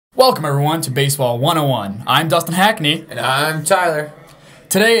Welcome everyone to Baseball 101. I'm Dustin Hackney. And I'm Tyler.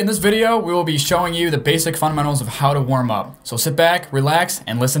 Today in this video, we will be showing you the basic fundamentals of how to warm up. So sit back, relax,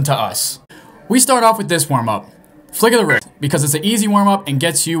 and listen to us. We start off with this warm up. Flick of the wrist, because it's an easy warm up and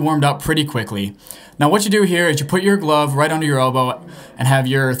gets you warmed up pretty quickly. Now what you do here is you put your glove right under your elbow and have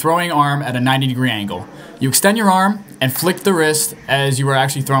your throwing arm at a 90-degree angle. You extend your arm and flick the wrist as you are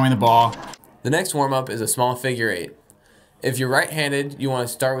actually throwing the ball. The next warm up is a small figure eight. If you're right-handed, you want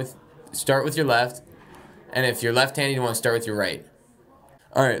to start with your left, and if you're left-handed, you want to start with your right.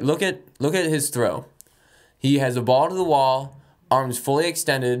 All right, look at his throw. He has a ball to the wall, arms fully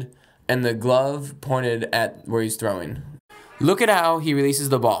extended, and the glove pointed at where he's throwing. Look at how he releases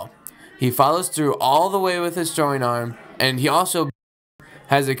the ball. He follows through all the way with his throwing arm, and he also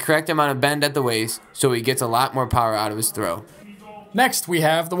has the correct amount of bend at the waist, so he gets a lot more power out of his throw. Next, we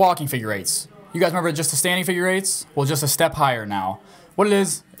have the walking figure eights. You guys remember just the standing figure eights? Well, just a step higher now. What it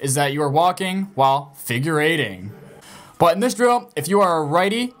is that you are walking while figure eighting. But in this drill, if you are a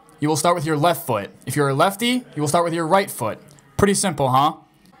righty, you will start with your left foot. If you're a lefty, you will start with your right foot. Pretty simple, huh?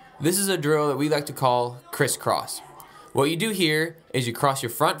 This is a drill that we like to call crisscross. What you do here is you cross your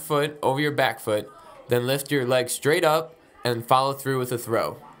front foot over your back foot, then lift your leg straight up and follow through with a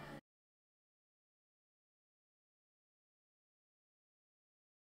throw.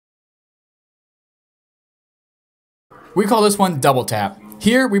 We call this one double tap.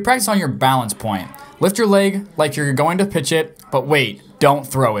 Here, we practice on your balance point. Lift your leg like you're going to pitch it, but wait, don't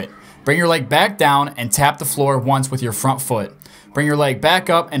throw it. Bring your leg back down and tap the floor once with your front foot. Bring your leg back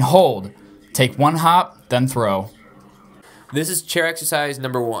up and hold. Take one hop, then throw. This is chair exercise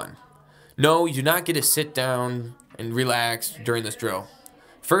number 1. No, you do not get to sit down and relax during this drill.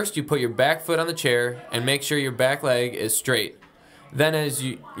 First, you put your back foot on the chair and make sure your back leg is straight. Then as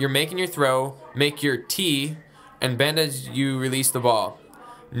you're making your throw, make your T and bend as you release the ball.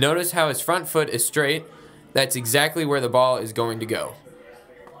 Notice how his front foot is straight. That's exactly where the ball is going to go.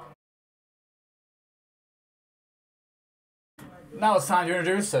 Now it's time to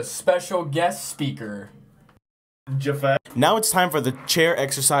introduce a special guest speaker. Now it's time for the chair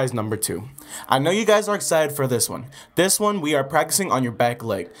exercise number 2. I know you guys are excited for this one. This one we are practicing on your back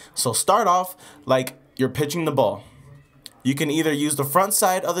leg. So start off like you're pitching the ball. You can either use the front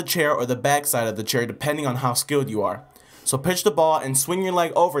side of the chair or the back side of the chair depending on how skilled you are. So pitch the ball and swing your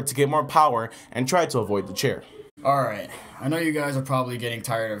leg over to get more power and try to avoid the chair. Alright, I know you guys are probably getting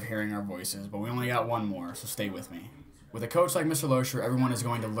tired of hearing our voices, but we only got one more, so stay with me. With a coach like Mr. Loescher, everyone is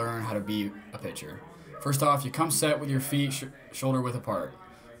going to learn how to be a pitcher. First off, you come set with your feet shoulder width apart.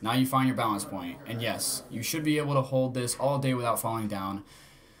 Now you find your balance point. And yes, you should be able to hold this all day without falling down.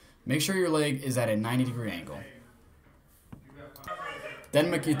 Make sure your leg is at a 90-degree angle. Then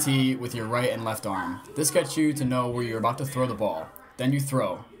make your T with your right and left arm. This gets you to know where you're about to throw the ball. Then you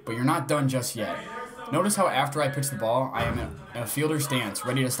throw, but you're not done just yet. Notice how after I pitch the ball, I am in a fielder stance,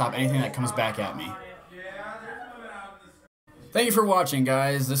 ready to stop anything that comes back at me. Thank you for watching,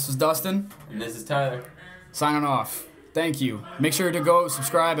 guys. This is Dustin. And this is Tyler. Signing off. Thank you. Make sure to go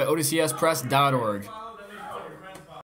subscribe at odcspress.org.